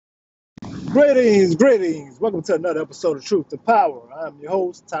Greetings, greetings. Welcome to another episode of Truth to Power. I'm your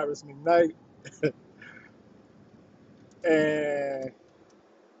host, Tyrus McKnight, and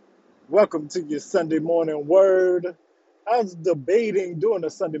welcome to your Sunday morning word. I was debating doing a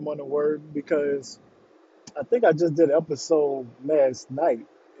Sunday morning word because I think I just did an episode last night,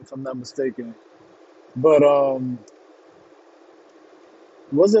 if I'm not mistaken. But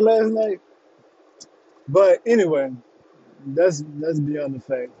was it last night? But anyway, that's beyond the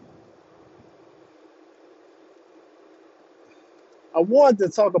fact. I wanted to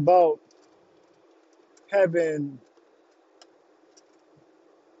talk about having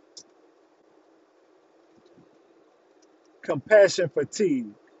compassion fatigue.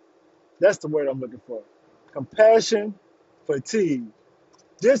 That's the word I'm looking for. Compassion fatigue.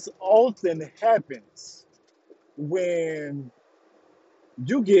 This often happens when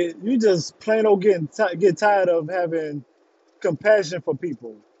you just plain old get tired of having compassion for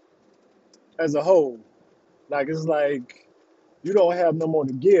people as a whole. Like it's like you don't have no more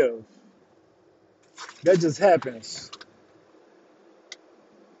to give. That just happens.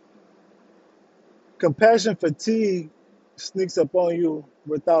 Compassion fatigue sneaks up on you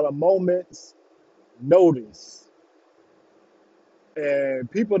without a moment's notice.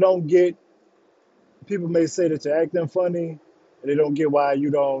 And people may say that you're acting funny, and they don't get why you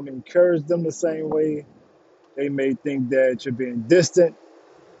don't encourage them the same way. They may think that you're being distant.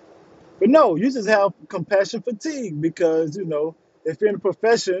 But no, you just have compassion fatigue because, if you're in a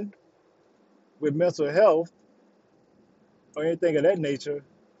profession with mental health or anything of that nature,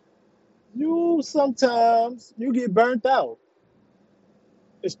 you sometimes you get burnt out,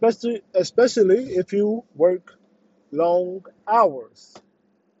 especially if you work long hours,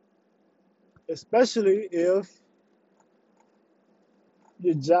 especially if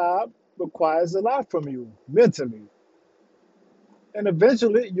your job requires a lot from you mentally. And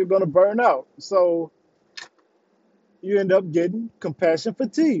eventually you're going to burn out. So you end up getting compassion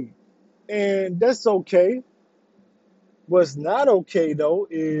fatigue. And that's okay. What's not okay though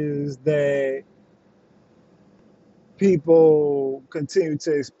is that people continue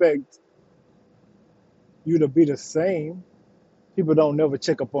to expect you to be the same. People don't never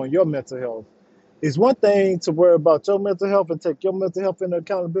check up on your mental health. It's one thing to worry about your mental health and take your mental health into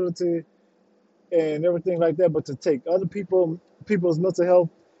accountability and everything like that, but to take other people's mental health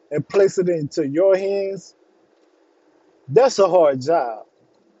and place it into your hands, that's a hard job.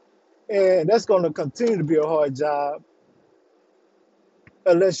 And that's going to continue to be a hard job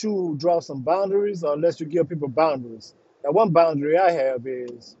unless you draw some boundaries or unless you give people boundaries. Now, one boundary I have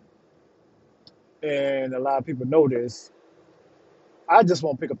is, and a lot of people know this, I just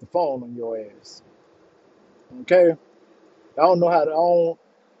won't pick up the phone on your ass. Okay? I don't know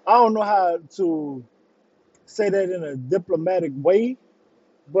how to say that in a diplomatic way,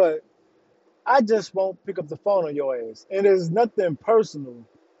 but I just won't pick up the phone on your ass. And it's nothing personal.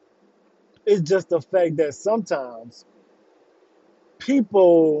 It's just the fact that sometimes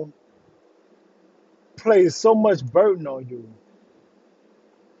people place so much burden on you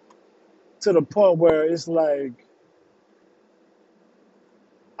to the point where it's like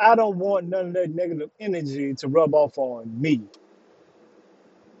I don't want none of that negative energy to rub off on me.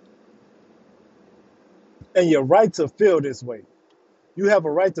 And you're right to feel this way. You have a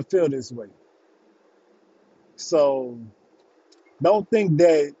right to feel this way. So don't think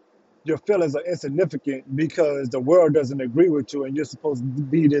that your feelings are insignificant because the world doesn't agree with you and you're supposed to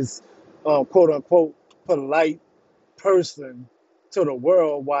be this quote unquote polite person to the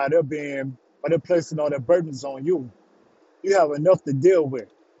world while they're placing all their burdens on you. You have enough to deal with,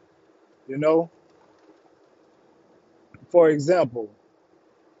 you know? For example,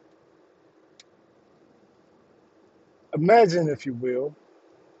 imagine if you will,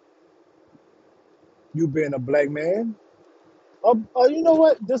 you being a black man, or you know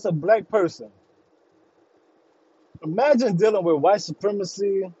what, just a black person. Imagine dealing with white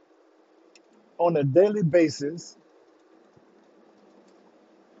supremacy on a daily basis,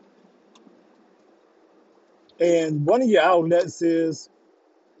 and one of your outlets is,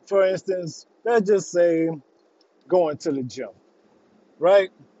 for instance, let's just say going to the gym, right?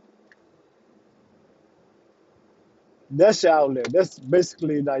 That's your outlet. That's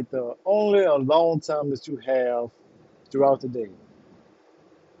basically like the only alone time that you have throughout the day.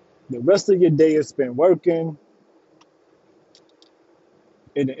 The rest of your day is spent working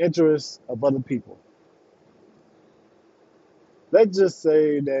in the interests of other people. Let's just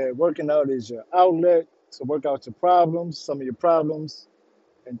say that working out is your outlet to work out your problems, some of your problems,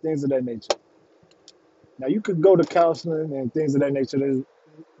 and things of that nature. Now you could go to counseling and things of that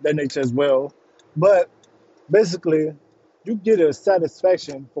nature as well, but basically, you get a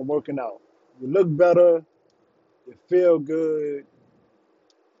satisfaction from working out. You look better, you feel good.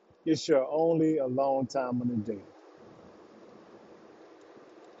 It's your only alone time on the day.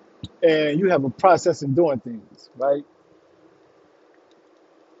 And you have a process in doing things, right?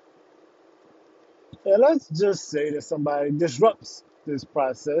 And let's just say that somebody disrupts this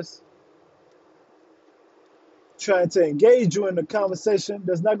process, trying to engage you in a conversation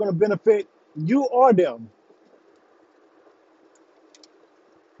that's not going to benefit you or them.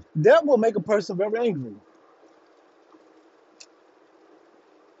 That will make a person very angry.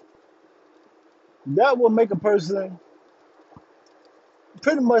 That will make a person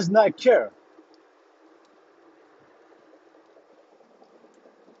pretty much not care.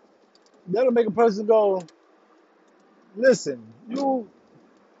 That'll make a person go, listen, you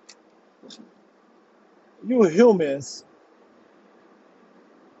humans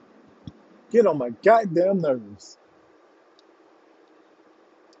get on my goddamn nerves.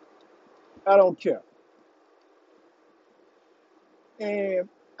 I don't care. And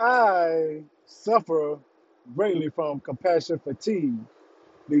I suffer greatly from compassion fatigue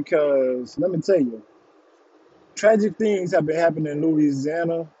because let me tell you, tragic things have been happening in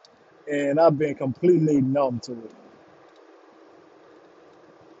Louisiana and I've been completely numb to it.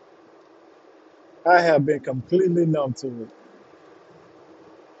 I have been completely numb to it.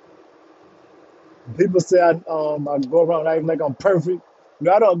 People say I go around acting like I'm perfect.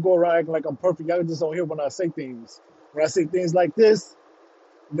 No, I don't go around acting like I'm perfect. I just don't hear when I say things. When I say things like this,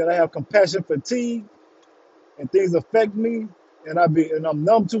 that I have compassion fatigue and things affect me and I'm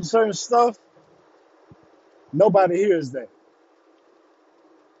numb to certain stuff, nobody hears that.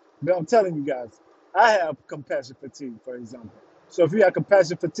 But I'm telling you guys, I have compassion fatigue, for example. So if you have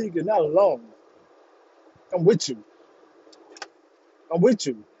compassion fatigue, you're not alone. I'm with you. I'm with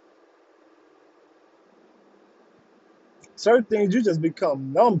you. Certain things you just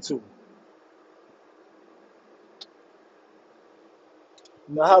become numb to.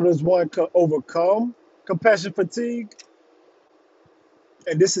 Now, how does one overcome compassion fatigue?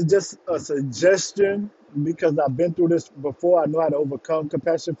 And this is just a suggestion because I've been through this before. I know how to overcome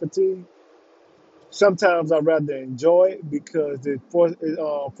compassion fatigue. Sometimes I rather enjoy it because it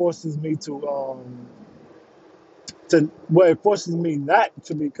forces me it forces me not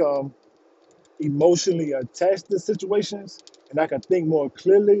to become emotionally attached to situations, and I can think more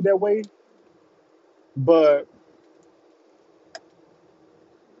clearly that way. But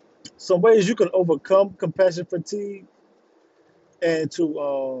some ways you can overcome compassion fatigue and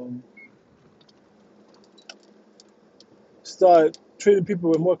to start treating people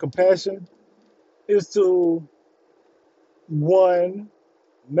with more compassion is to one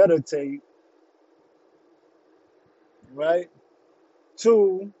meditate, right?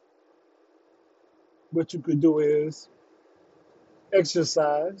 Two, what you could do is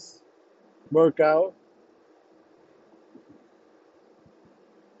exercise, work out.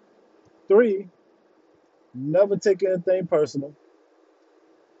 Three, never take anything personal.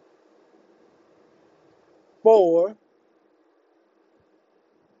 Four,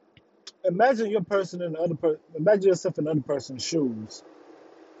 imagine yourself in another person's shoes.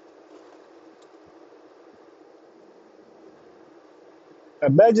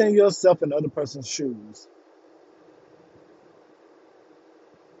 Imagine yourself in other person's shoes.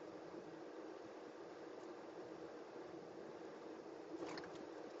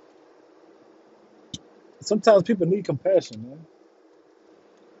 Sometimes people need compassion, man.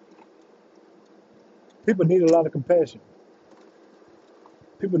 People need a lot of compassion.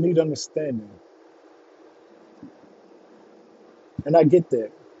 People need understanding. And I get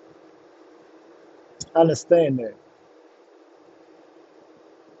that. I understand that.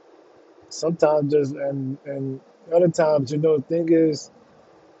 Sometimes just and other times, the thing is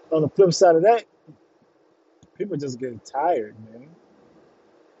on the flip side of that, people just get tired, man.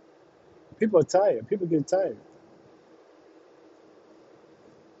 People are tired. People get tired.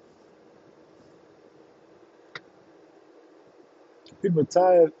 People are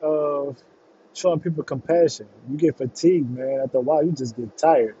tired of showing people compassion. You get fatigued, man. After a while, you just get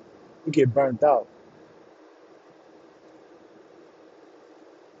tired. You get burnt out.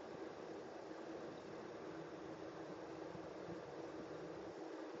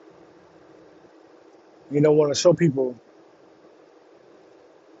 You don't want to show people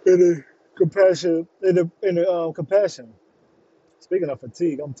any compassion. Any compassion. Speaking of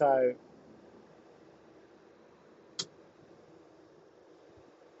fatigue, I'm tired.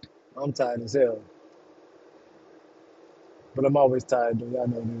 I'm tired as hell. But I'm always tired, though. Y'all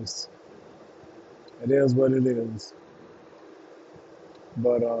know this. It is what it is.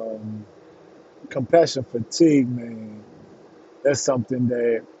 But compassion fatigue, man, that's something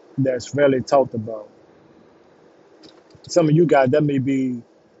that that's rarely talked about. Some of you guys, that may be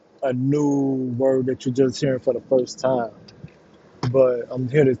a new word that you're just hearing for the first time. But I'm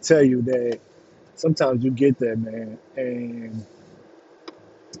here to tell you that sometimes you get that, man, and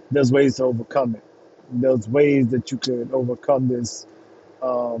there's ways to overcome it. There's ways that you could overcome this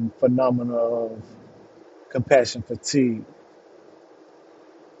phenomena of compassion fatigue.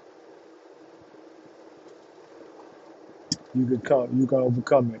 You can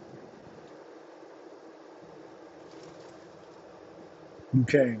overcome it. You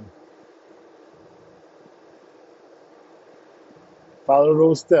can follow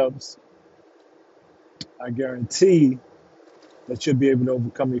those steps. I guarantee that you'll be able to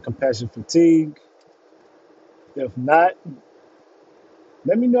overcome your compassion fatigue. If not,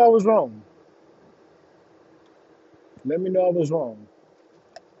 let me know I was wrong. Let me know I was wrong.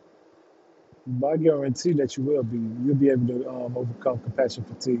 But I guarantee that you will be. You'll be able to overcome compassion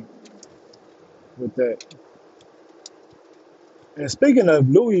fatigue with that. And speaking of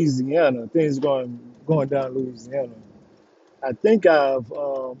Louisiana, things going down Louisiana. I think I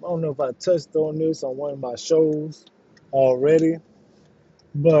don't know if I touched on this on one of my shows already,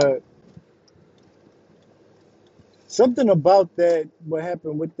 but something about that, what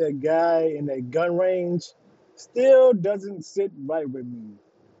happened with that guy in that gun range, still doesn't sit right with me.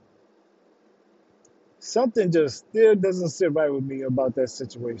 Something just still doesn't sit right with me about that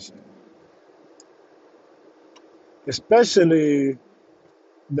situation, especially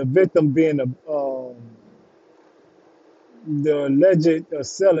the victim being the alleged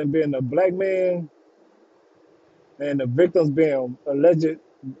assailant being a black man, and the victims being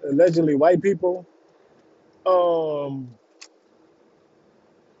allegedly white people. Um,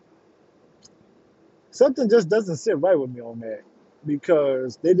 Something just doesn't sit right with me on that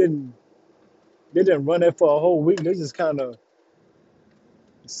because they didn't run it for a whole week. They just kind of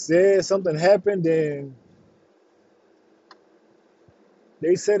said something happened and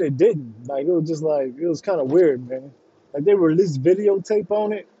they said it didn't. Like it was just like it was kind of weird, man. Like they released videotape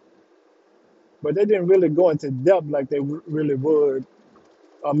on it, but they didn't really go into depth like they really would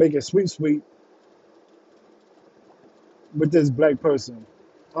make it sweet with this black person.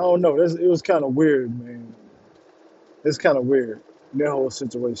 I don't know. It was kind of weird, man. It's kind of weird, that whole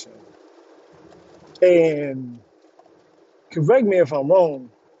situation. And correct me if I'm wrong,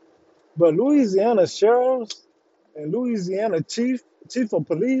 but Louisiana sheriffs and Louisiana chief of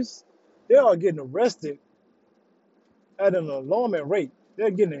police, they are getting arrested at an alarming rate.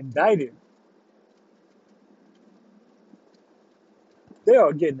 They're getting indicted. They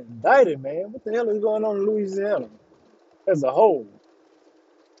are getting indicted, man. What the hell is going on in Louisiana as a whole?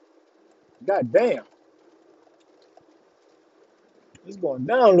 God damn, it's going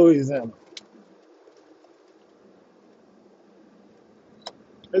down Louisiana.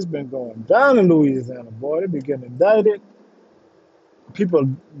 It's been going down in Louisiana, boy. They be getting indicted.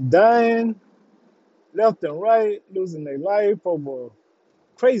 People dying left and right, losing their life over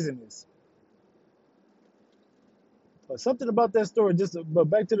craziness. But something about that story, but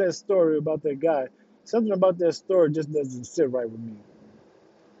back to that story about that guy, something about that story just doesn't sit right with me.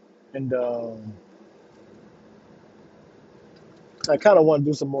 And I kind of want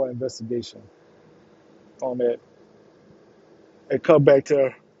to do some more investigation on that and come back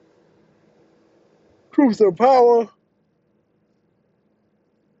to truth and power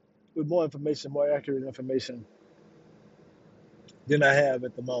with more information, more accurate information than I have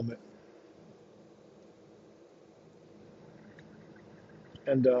at the moment.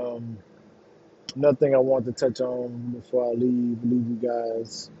 And another thing I want to touch on before I leave you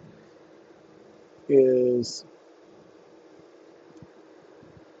guys is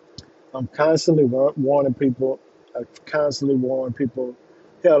I'm constantly warning people. I constantly warn people.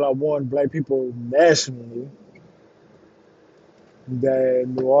 Hell, I warned black people nationally that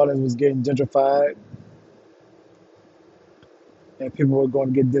New Orleans was getting gentrified and people were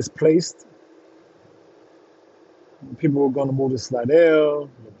going to get displaced. People were going to move to Slidell,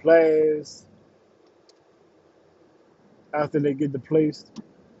 LaPlace. After they get displaced,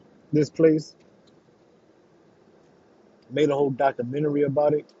 made a whole documentary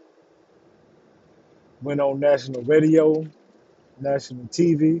about it. Went on national radio, national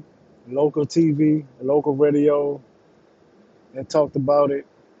TV, local radio, and talked about it.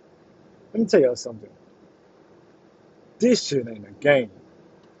 Let me tell y'all something. This shit ain't a game.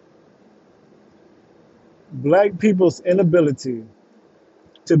 Black people's inability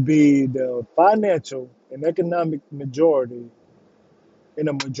to be the financial and economic majority in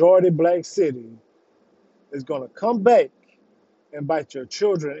a majority black city is going to come back and bite your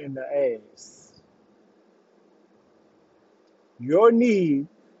children in the ass. Your need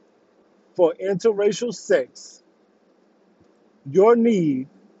for interracial sex, your need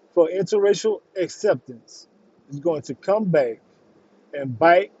for interracial acceptance is going to come back and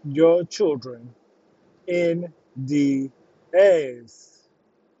bite your children in the ass.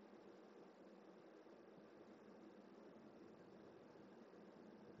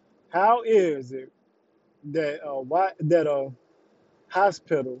 How is it that a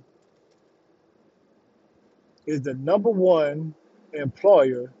hospital is the number one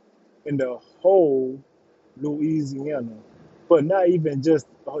employer in the whole Louisiana, but not even just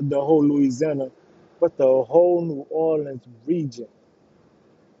the whole Louisiana, but the whole New Orleans region,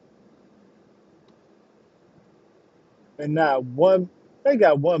 and not one. They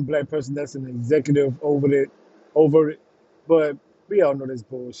got one black person that's an executive over it, but we all know this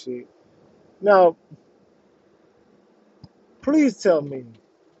bullshit. Now, please tell me,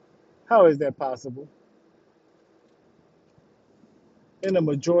 how is that possible in a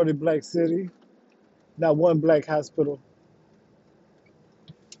majority black city? Not one black hospital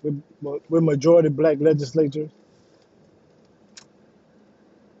with, with majority black legislature.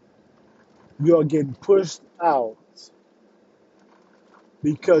 You are getting pushed out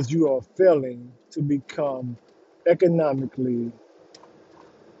because you are failing to become economically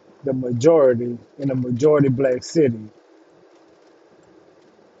the majority in a majority black city.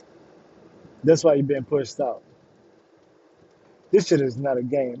 That's why you're being pushed out. This shit is not a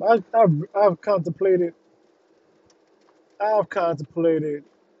game. I've contemplated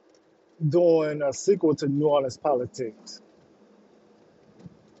doing a sequel to New Orleans politics.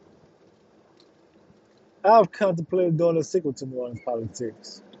 I've contemplated doing a sequel to New Orleans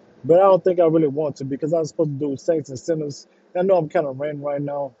politics, but I don't think I really want to because I was supposed to do Saints and Sinners. I know I'm kind of ranting right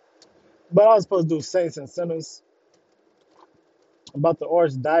now, but I was supposed to do Saints and Sinners about the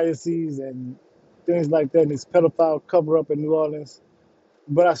archdiocese and things like that, and this pedophile cover up in New Orleans.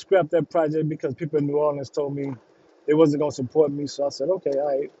 But I scrapped that project because people in New Orleans told me they wasn't gonna support me. So I said, okay, all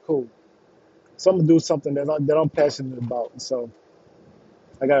right, cool. So I'm gonna do something that I'm passionate about. So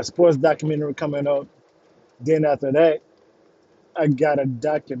I got a sports documentary coming up. Then after that, I got a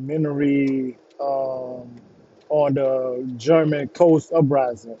documentary on the German coast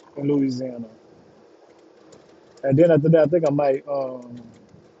uprising in Louisiana. And then after that, I think I might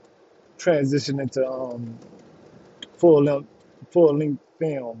transition into full length full length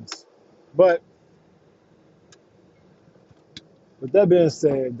films. But with that being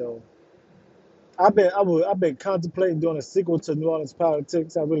said, though, I've been contemplating doing a sequel to New Orleans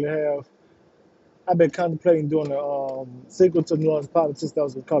Politics. I really have. I've been contemplating doing a sequel to New Orleans Politics that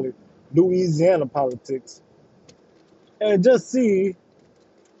was going to call it Louisiana Politics, and just see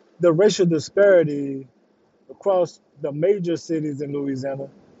the racial disparity across the major cities in Louisiana.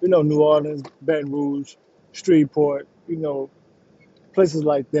 You know, New Orleans, Baton Rouge, Shreveport. You know, places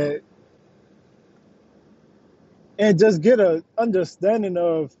like that, and just get a understanding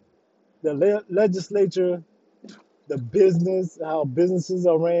of the legislature, the business, how businesses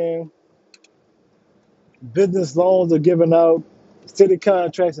are ran, business loans are given out, city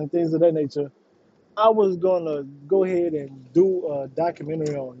contracts, and things of that nature. I was gonna go ahead and do a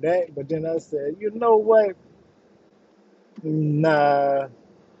documentary on that, but then I said, you know what? Nah,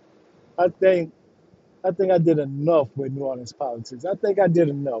 I think I did enough with New Orleans politics. I think I did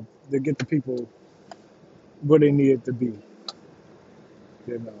enough to get the people where they needed to be,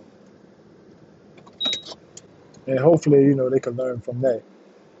 you know. And hopefully, you know, they can learn from that.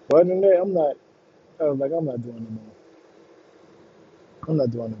 But other than that, I'm not. I was like, I'm not doing no more. I'm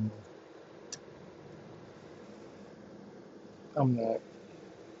not doing no more. I'm not.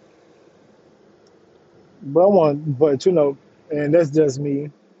 But I want, but you know, and that's just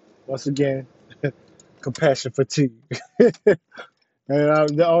me. Once again, compassion fatigue,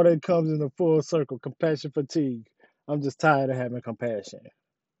 and all that comes in a full circle. Compassion fatigue. I'm just tired of having compassion,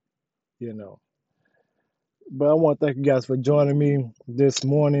 you know. But I want to thank you guys for joining me this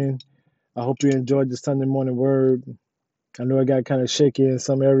morning. I hope you enjoyed the Sunday morning word. I know it got kind of shaky in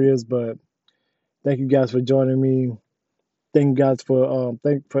some areas, but thank you guys for joining me. Thank you guys for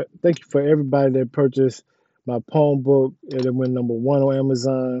thank you for everybody that purchased my poem book. It went number one on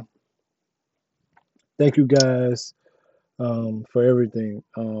Amazon. Thank you guys for everything.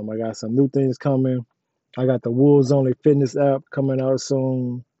 I got some new things coming. I got the Wolves Only Fitness app coming out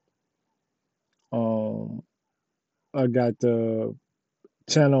soon. Um, I got the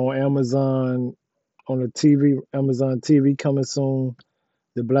channel on Amazon on the TV, Amazon TV coming soon.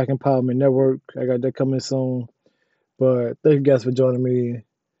 The Black Empowerment Network, I got that coming soon. But thank you guys for joining me.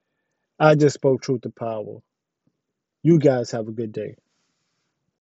 I just spoke truth to power. You guys have a good day.